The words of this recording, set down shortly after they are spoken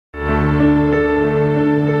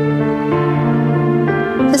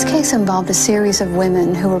case involved a series of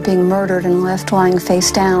women who were being murdered and left lying face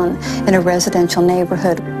down in a residential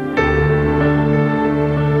neighborhood.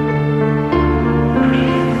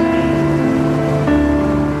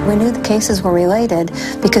 We knew the cases were related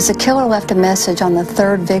because the killer left a message on the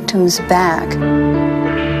third victim's back.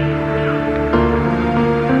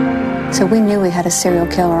 So we knew we had a serial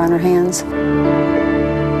killer on our hands.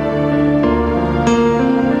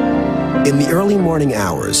 In the early morning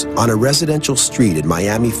hours, on a residential street in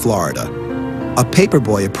Miami, Florida, a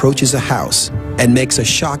paperboy approaches a house and makes a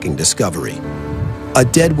shocking discovery: a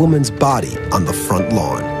dead woman's body on the front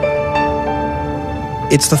lawn.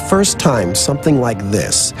 It's the first time something like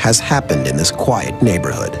this has happened in this quiet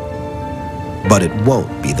neighborhood, but it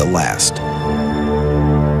won't be the last.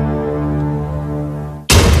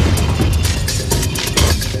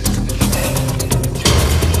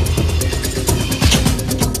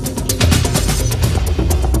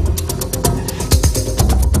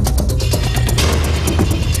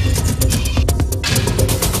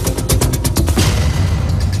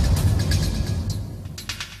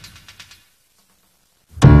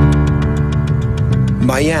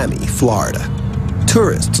 Miami, Florida.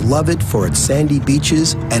 Tourists love it for its sandy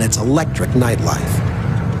beaches and its electric nightlife.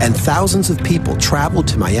 And thousands of people travel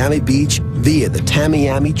to Miami Beach via the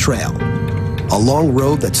Tamiami Trail, a long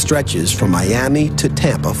road that stretches from Miami to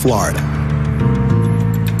Tampa, Florida.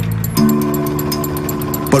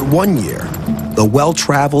 But one year, the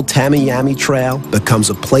well-traveled Tamiami Trail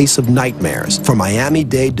becomes a place of nightmares for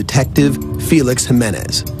Miami-Dade detective Felix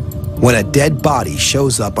Jimenez when a dead body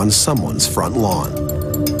shows up on someone's front lawn.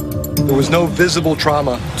 There was no visible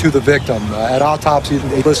trauma to the victim. At autopsy,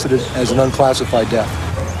 they listed it as an unclassified death.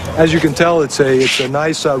 As you can tell, it's a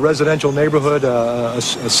nice residential neighborhood, a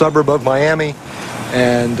suburb of Miami,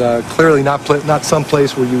 and clearly not some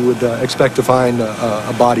place where you would expect to find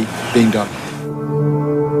a body being dumped.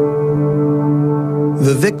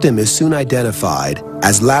 The victim is soon identified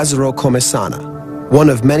as Lazaro Comesana, one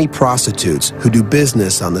of many prostitutes who do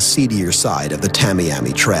business on the seedier side of the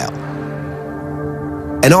Tamiami Trail.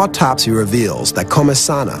 An autopsy reveals that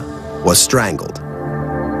Comesana was strangled.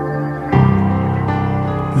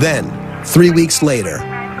 Then, 3 weeks later,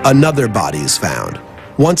 another body is found,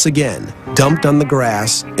 once again dumped on the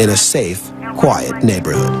grass in a safe, quiet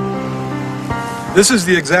neighborhood. This is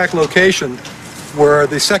the exact location where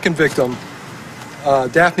the second victim,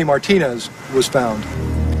 Daphne Martinez, was found.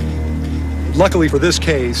 Luckily for this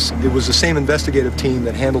case, it was the same investigative team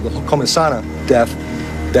that handled the Comesana death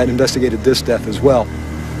that investigated this death as well.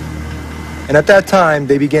 And at that time,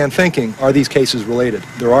 they began thinking, are these cases related?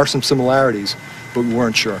 There are some similarities, but we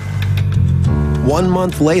weren't sure. 1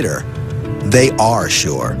 month later, they are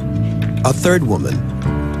sure. A third woman,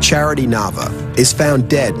 Charity Nava, is found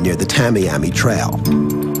dead near the Tamiami Trail,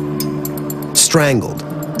 strangled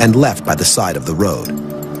and left by the side of the road.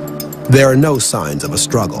 There are no signs of a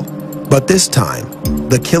struggle, but this time,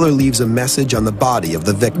 the killer leaves a message on the body of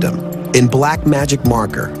the victim. In black magic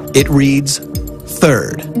marker, it reads,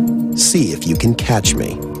 "Third, see if you can catch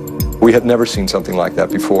me." We had never seen something like that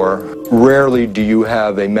before. Rarely do you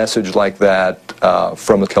have a message like that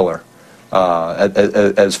from a killer,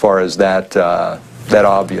 as far as that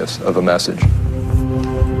obvious of a message.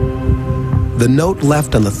 The note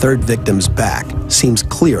left on the third victim's back seems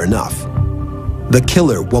clear enough. The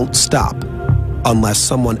killer won't stop unless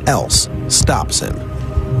someone else stops him.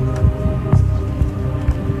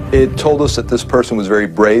 It told us that this person was very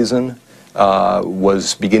brazen,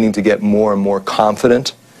 was beginning to get more and more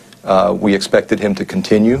confident. We expected him to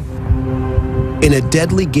continue. In a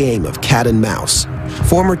deadly game of cat and mouse,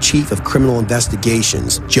 former Chief of Criminal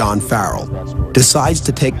Investigations, John Farrell, decides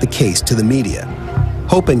to take the case to the media,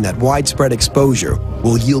 hoping that widespread exposure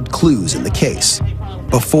will yield clues in the case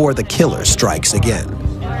before the killer strikes again.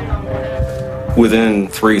 Within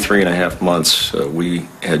three and a half months, we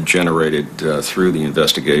had generated, through the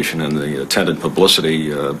investigation and the attendant publicity,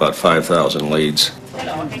 about 5,000 leads.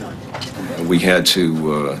 We had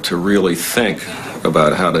to really think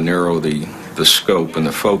about how to narrow the scope and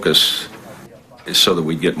the focus so that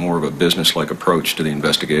we get more of a business-like approach to the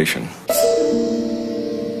investigation.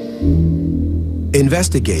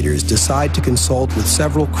 Investigators decide to consult with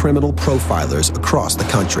several criminal profilers across the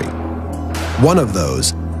country. One of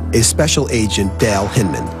those is Special Agent Dale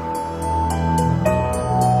Hinman.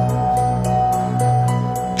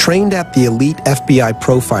 Trained at the elite FBI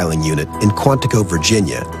profiling unit in Quantico,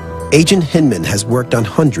 Virginia, Agent Hinman has worked on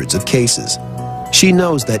hundreds of cases. She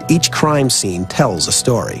knows that each crime scene tells a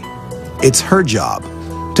story. It's her job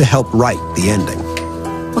to help write the ending.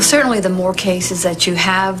 Well, certainly the more cases that you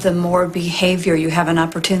have, the more behavior you have an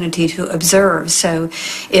opportunity to observe. So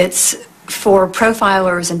it's For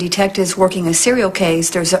profilers and detectives working a serial case,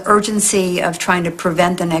 there's an urgency of trying to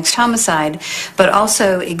prevent the next homicide, but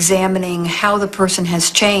also examining how the person has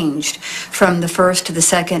changed from the first to the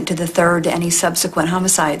second to the third to any subsequent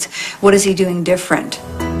homicides. What is he doing different?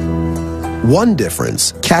 One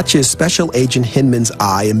difference catches Special Agent Hinman's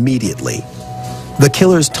eye immediately. The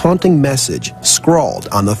killer's taunting message scrawled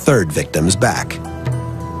on the third victim's back.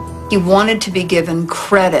 He wanted to be given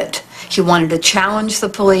credit. He wanted to challenge the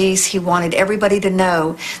police. He wanted everybody to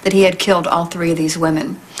know that he had killed all three of these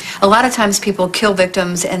women. A lot of times people kill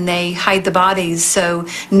victims and they hide the bodies so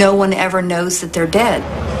no one ever knows that they're dead.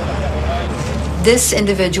 This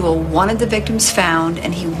individual wanted the victims found,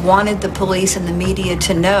 and he wanted the police and the media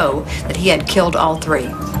to know that he had killed all three.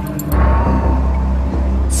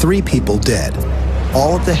 3 people dead,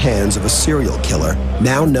 all at the hands of a serial killer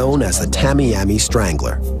now known as the Tamiami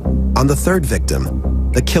Strangler. On the third victim,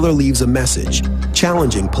 the killer leaves a message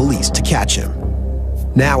challenging police to catch him.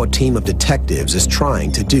 Now a team of detectives is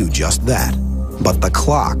trying to do just that, but the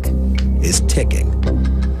clock is ticking.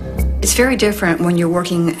 It's very different when you're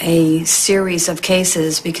working a series of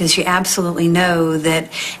cases because you absolutely know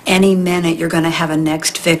that any minute you're going to have a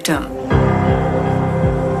next victim.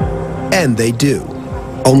 And they do.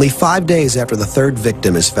 Only 5 days after the third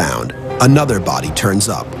victim is found, another body turns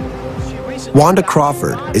up. Wanda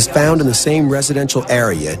Crawford is found in the same residential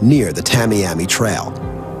area near the Tamiami Trail.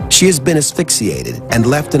 She has been asphyxiated and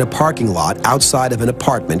left in a parking lot outside of an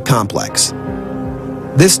apartment complex.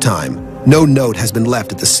 This time, no note has been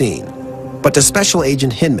left at the scene. But to Special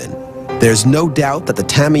Agent Hinman, there's no doubt that the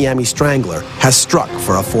Tamiami Strangler has struck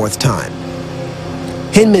for a 4th time.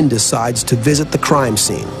 Hinman decides to visit the crime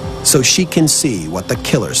scene so she can see what the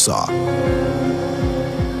killer saw.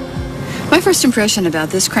 My first impression about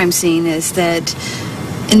this crime scene is that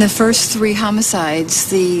in the first 3 homicides,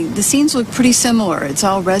 the scenes look pretty similar. It's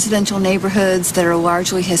all residential neighborhoods that are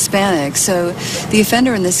largely Hispanic. So the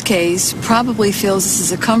offender in this case probably feels this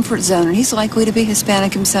is a comfort zone, and he's likely to be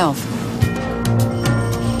Hispanic himself.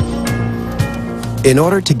 In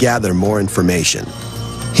order to gather more information,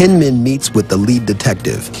 Hinman meets with the lead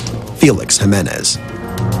detective, Felix Jimenez.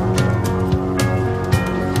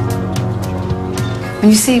 When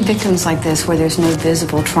you see victims like this where there's no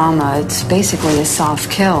visible trauma, it's basically a soft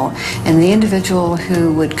kill. And the individual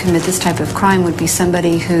who would commit this type of crime would be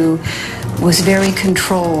somebody who was very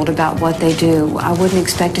controlled about what they do. I wouldn't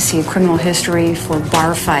expect to see a criminal history for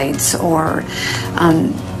bar fights or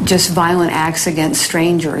just violent acts against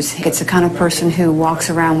strangers. It's the kind of person who walks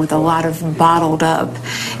around with a lot of bottled up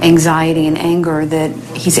anxiety and anger that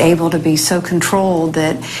he's able to be so controlled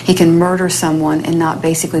that he can murder someone and not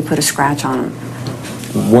basically put a scratch on them.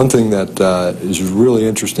 One thing that is really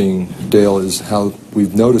interesting, Dale, is how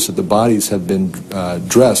we've noticed that the bodies have been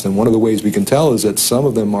dressed, and one of the ways we can tell is that some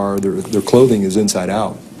of them are, their clothing is inside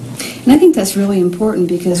out. And I think that's really important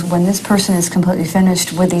because when this person is completely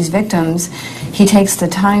finished with these victims, he takes the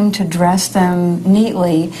time to dress them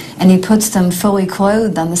neatly and he puts them fully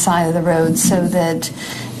clothed on the side of the road so that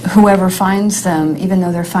whoever finds them, even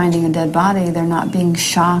though they're finding a dead body, they're not being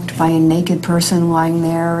shocked by a naked person lying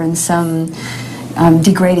there in some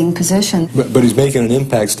degrading position. But he's making an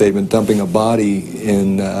impact statement, dumping a body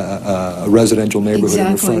in a residential neighborhood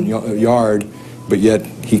in the front yard, but yet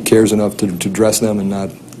he cares enough to dress them and not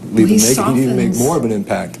leave them naked. He needs to make more of an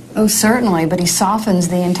impact. Oh, certainly, but he softens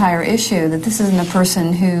the entire issue, that this isn't a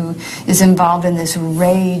person who is involved in this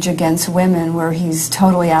rage against women where he's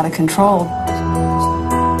totally out of control.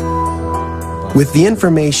 With the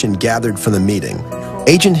information gathered from the meeting,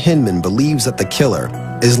 Agent Hinman believes that the killer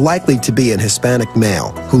is likely to be an Hispanic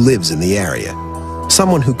male who lives in the area,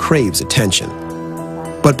 someone who craves attention.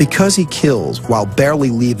 But because he kills while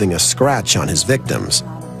barely leaving a scratch on his victims,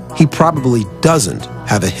 he probably doesn't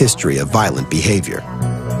have a history of violent behavior.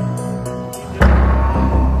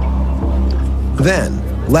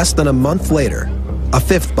 Then, less than a month later, a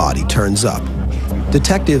 5th body turns up.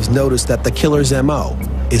 Detectives notice that the killer's MO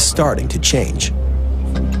is starting to change.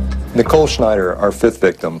 Nicole Schneider, our 5th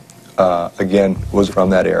victim, again, was from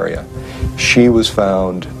that area. She was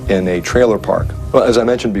found in a trailer park. Well, as I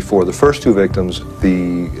mentioned before, the first 2 victims,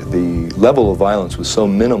 the level of violence was so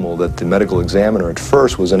minimal that the medical examiner at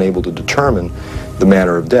first was unable to determine the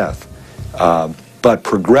manner of death. But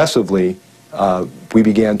progressively, we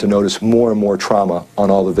began to notice more and more trauma on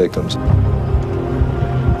all the victims.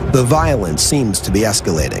 The violence seems to be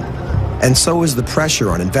escalating, and so is the pressure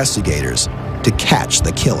on investigators to catch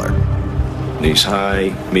the killer. These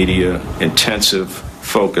high media, intensive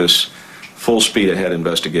focus, full speed ahead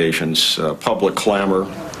investigations, public clamor,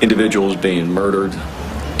 individuals being murdered,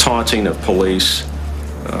 taunting of police,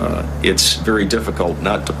 it's very difficult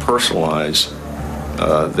not to personalize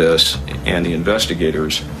this, and the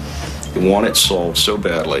investigators want it solved so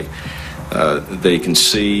badly. They can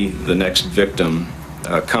see the next victim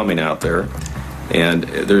coming out there, and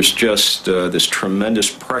there's just this tremendous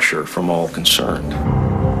pressure from all concerned.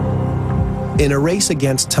 In a race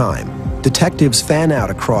against time, detectives fan out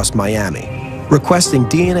across Miami, requesting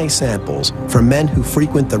DNA samples from men who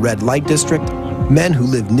frequent the red light district, men who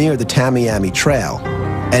live near the Tamiami Trail,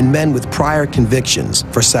 and men with prior convictions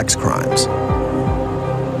for sex crimes.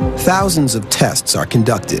 Thousands of tests are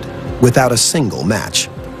conducted without a single match.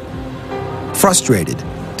 Frustrated,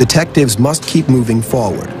 detectives must keep moving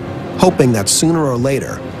forward, hoping that sooner or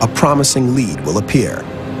later a promising lead will appear.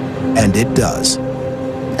 And it does.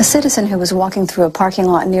 A citizen who was walking through a parking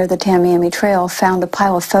lot near the Tamiami Trail found a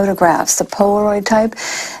pile of photographs, the Polaroid type,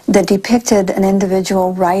 that depicted an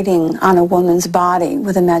individual writing on a woman's body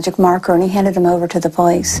with a magic marker, and he handed them over to the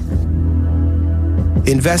police.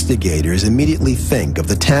 Investigators immediately think of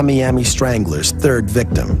the Tamiami Strangler's third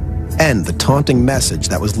victim and the taunting message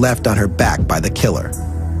that was left on her back by the killer.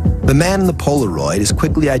 The man in the Polaroid is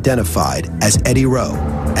quickly identified as Eddie Rowe,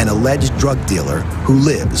 an alleged drug dealer who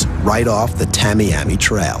lives right off the Tamiami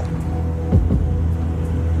Trail.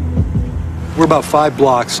 We're about 5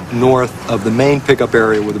 blocks north of the main pickup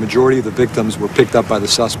area where the majority of the victims were picked up by the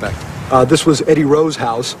suspect. This was Eddie Rowe's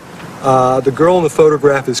house. The girl in the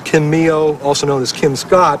photograph is Kim Mio, also known as Kim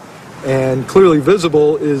Scott, and clearly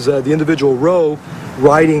visible is the individual Rowe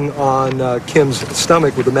writing on Kim's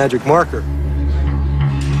stomach with a magic marker.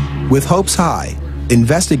 With hopes high,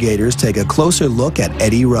 investigators take a closer look at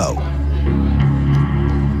Eddie Rowe.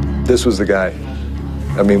 This was the guy.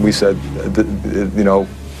 I mean, we said, you know,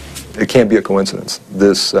 it can't be a coincidence.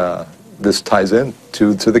 This ties in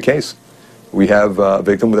to the case. We have a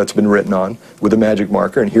victim that's been written on with a magic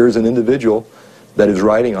marker, and here's an individual that is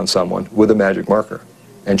writing on someone with a magic marker.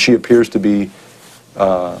 And she appears to be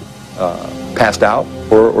passed out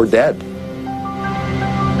or dead.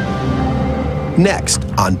 Next,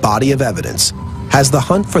 on Body of Evidence, has the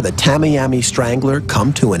hunt for the Tamiami Strangler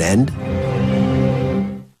come to an end?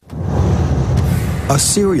 A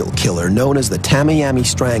serial killer known as the Tamiami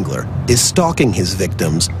Strangler is stalking his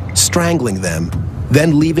victims, strangling them,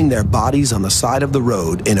 then leaving their bodies on the side of the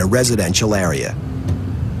road in a residential area.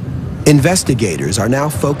 Investigators are now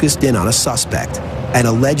focused in on a suspect, an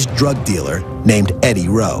alleged drug dealer named Eddie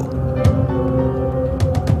Rowe.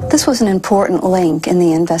 This was an important link in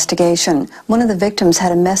the investigation. One of the victims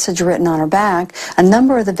had a message written on her back. A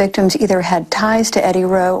number of the victims either had ties to Eddie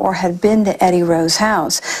Rowe or had been to Eddie Rowe's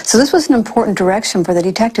house. So this was an important direction for the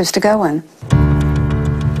detectives to go in.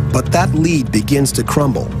 But that lead begins to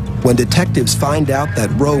crumble when detectives find out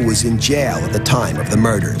that Rowe was in jail at the time of the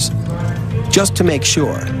murders. Just to make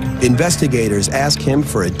sure, investigators ask him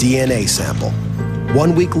for a DNA sample.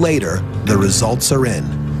 1 week later, the results are in.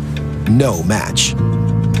 No match.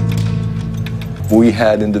 We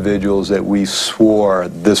had individuals that we swore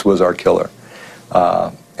this was our killer,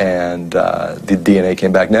 and the DNA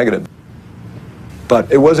came back negative.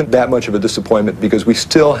 But it wasn't that much of a disappointment because we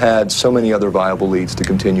still had so many other viable leads to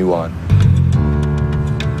continue on.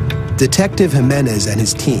 Detective Jimenez and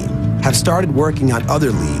his team have started working on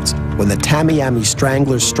other leads when the Tamiami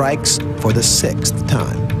Strangler strikes for the 6th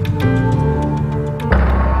time.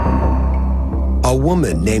 A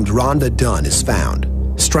woman named Rhonda Dunn is found,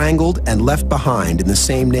 strangled and left behind in the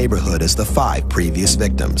same neighborhood as the 5 previous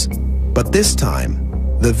victims. But this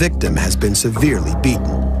time, the victim has been severely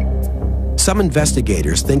beaten. Some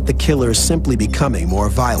investigators think the killer is simply becoming more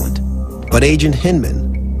violent, but Agent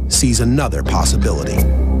Hinman sees another possibility.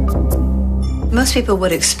 Most people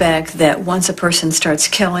would expect that once a person starts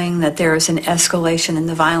killing, that there is an escalation in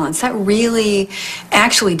the violence. That really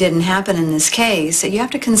actually didn't happen in this case. You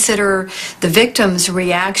have to consider the victim's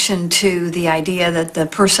reaction to the idea that the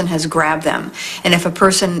person has grabbed them. And if a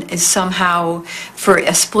person is somehow, for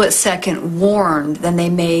a split second, warned, then they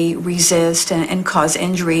may resist and cause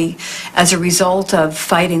injury as a result of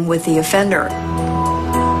fighting with the offender.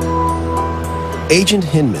 Agent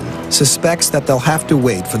Hinman suspects that they'll have to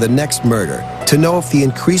wait for the next murder to know if the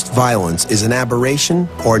increased violence is an aberration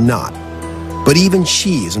or not. But even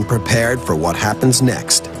she isn't prepared for what happens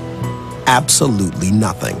next. Absolutely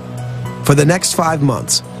nothing. For the next 5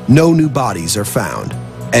 months, no new bodies are found,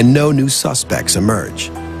 and no new suspects emerge.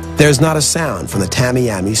 There's not a sound from the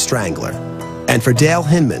Tamiami Strangler. And for Dale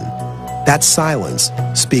Hinman, that silence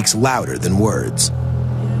speaks louder than words.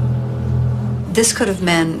 This could have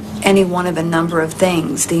meant any one of a number of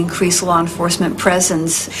things, the increased law enforcement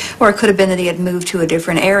presence, or it could have been that he had moved to a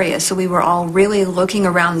different area. So we were all really looking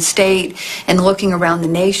around the state and looking around the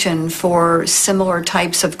nation for similar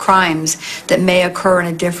types of crimes that may occur in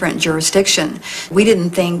a different jurisdiction. We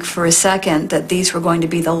didn't think for a second that these were going to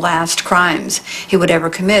be the last crimes he would ever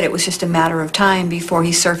commit. It was just a matter of time before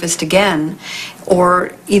he surfaced again,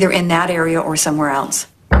 or either in that area or somewhere else.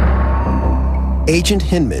 Agent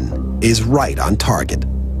Hinman is right on target.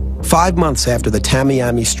 5 months after the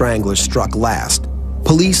Tamiami Strangler struck last,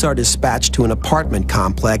 police are dispatched to an apartment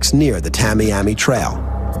complex near the Tamiami Trail,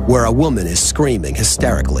 where a woman is screaming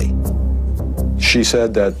hysterically. She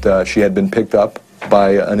said that she had been picked up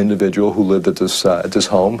by an individual who lived at this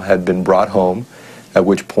home, had been brought home, at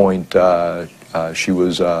which point she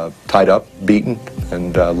was tied up, beaten,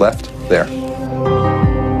 and left there.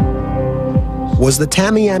 Was the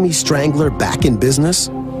Tamiami Strangler back in business,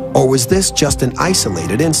 or was this just an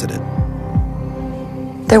isolated incident?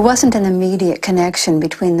 There wasn't an immediate connection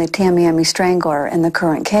between the Tamiami Strangler and the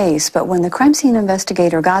current case, but when the crime scene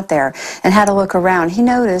investigator got there and had a look around, he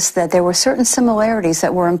noticed that there were certain similarities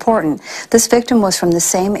that were important. This victim was from the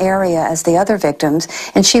same area as the other victims,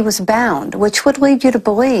 and she was bound, which would lead you to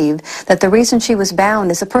believe that the reason she was bound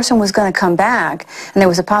is the person was going to come back, and there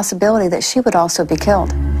was a possibility that she would also be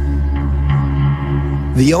killed.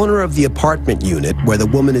 The owner of the apartment unit where the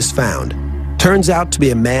woman is found turns out to be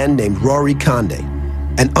a man named Rory Conde,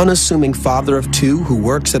 an unassuming father of two who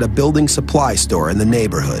works at a building supply store in the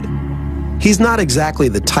neighborhood. He's not exactly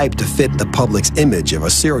the type to fit the public's image of a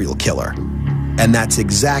serial killer, and that's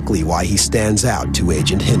exactly why he stands out to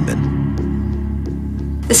Agent Hinman.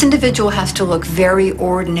 This individual has to look very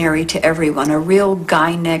ordinary to everyone, a real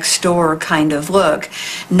guy next door kind of look,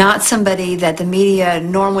 not somebody that the media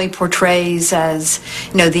normally portrays as,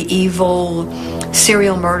 you know, the evil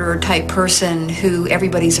serial murderer type person who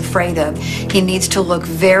everybody's afraid of. He needs to look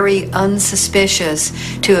very unsuspicious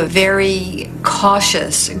to a very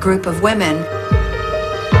cautious group of women.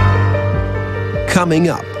 Coming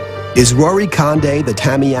up, is Rory Conde the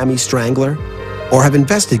Tamiami Strangler, or have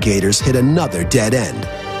investigators hit another dead end?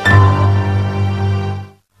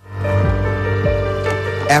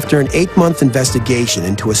 After an 8-month investigation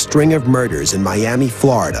into a string of murders in Miami,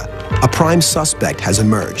 Florida, a prime suspect has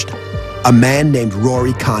emerged, a man named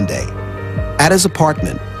Rory Conde. At his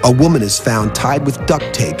apartment, a woman is found tied with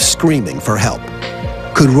duct tape screaming for help.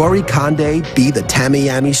 Could Rory Conde be the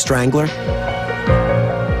Tamiami Strangler?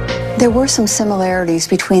 There were some similarities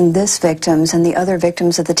between this victims and the other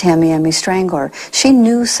victims of the Tamiami Strangler. She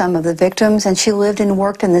knew some of the victims, and she lived and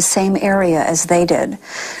worked in the same area as they did.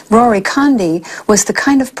 Rory Conde was the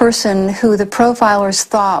kind of person who the profilers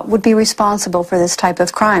thought would be responsible for this type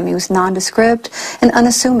of crime. He was nondescript and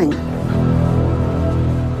unassuming.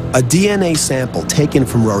 A DNA sample taken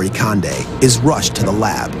from Rory Conde is rushed to the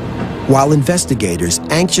lab, while investigators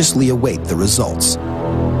anxiously await the results.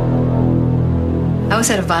 I was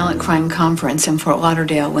at a violent crime conference in Fort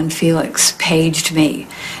Lauderdale when Felix paged me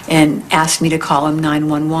and asked me to call him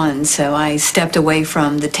 911. So I stepped away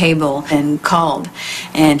from the table and called,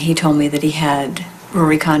 and he told me that he had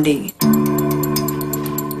Rory Conde.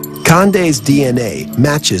 Conde's DNA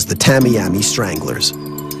matches the Tamiami Stranglers,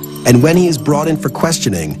 and when he is brought in for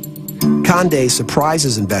questioning, Conde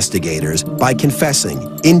surprises investigators by confessing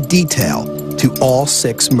in detail to all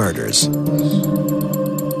 6 murders.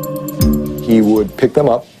 He would pick them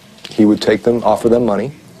up, he would take them, offer them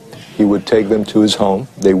money, he would take them to his home.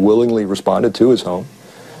 They willingly responded to his home,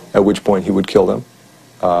 at which point he would kill them,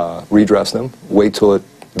 redress them, wait till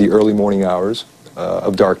the early morning hours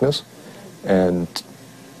of darkness, and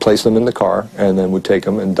place them in the car, and then would take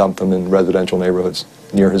them and dump them in residential neighborhoods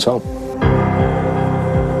near his home.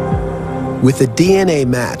 With a DNA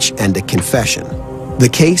match and a confession, the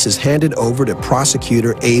case is handed over to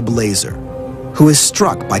prosecutor Abe Laser, who is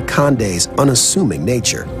struck by Conde's unassuming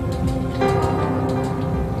nature.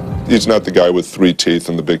 He's not the guy with 3 teeth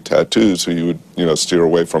and the big tattoos who you would, steer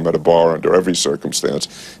away from at a bar under every circumstance.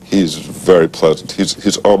 He's very pleasant.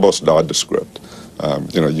 He's almost nondescript.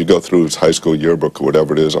 You go through his high school yearbook or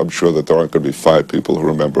whatever it is, I'm sure that there aren't going to be 5 people who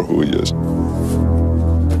remember who he is.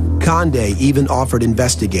 Conde even offered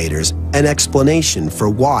investigators an explanation for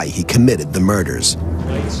why he committed the murders.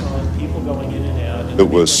 It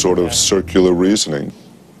was sort of circular reasoning.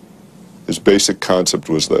 His basic concept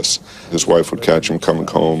was this. His wife would catch him coming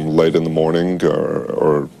home late in the morning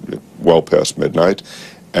or well past midnight,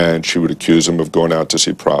 and she would accuse him of going out to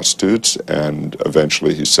see prostitutes, and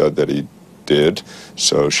eventually he said that he did.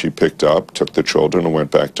 So she picked up, took the children, and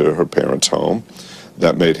went back to her parents' home.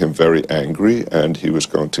 That made him very angry, and he was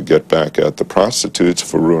going to get back at the prostitutes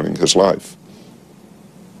for ruining his life.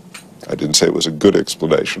 I didn't say it was a good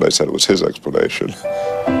explanation, I said it was his explanation.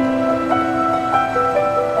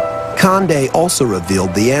 Conde also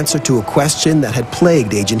revealed the answer to a question that had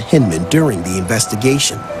plagued Agent Hinman during the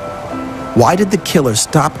investigation. Why did the killer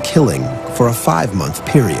stop killing for a 5-month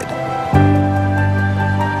period?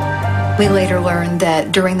 We later learned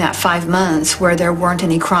that during that 5 months where there weren't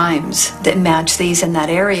any crimes that matched these in that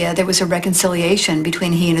area, there was a reconciliation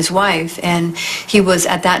between he and his wife, and he was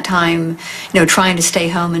at that time, trying to stay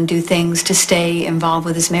home and do things to stay involved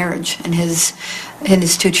with his marriage and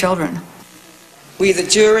his 2 children. We, the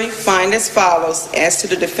jury, find as follows. As to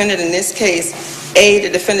the defendant in this case, A,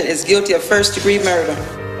 the defendant is guilty of first-degree murder.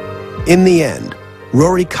 In the end,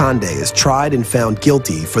 Rory Conde is tried and found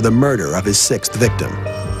guilty for the murder of his 6th victim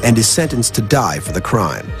and is sentenced to die for the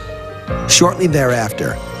crime. Shortly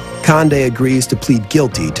thereafter, Conde agrees to plead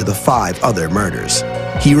guilty to the 5 other murders.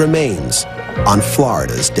 He remains on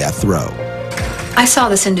Florida's death row. I saw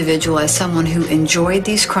this individual as someone who enjoyed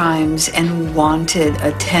these crimes and wanted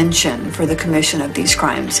attention for the commission of these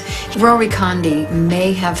crimes. Rory Conde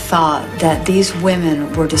may have thought that these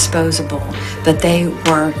women were disposable, but they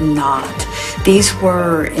were not. These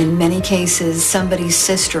were, in many cases, somebody's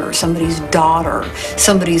sister, somebody's daughter,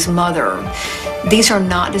 somebody's mother. These are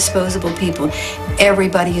not disposable people.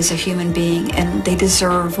 Everybody is a human being, and they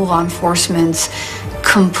deserve law enforcement's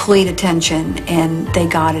complete attention, and they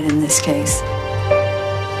got it in this case.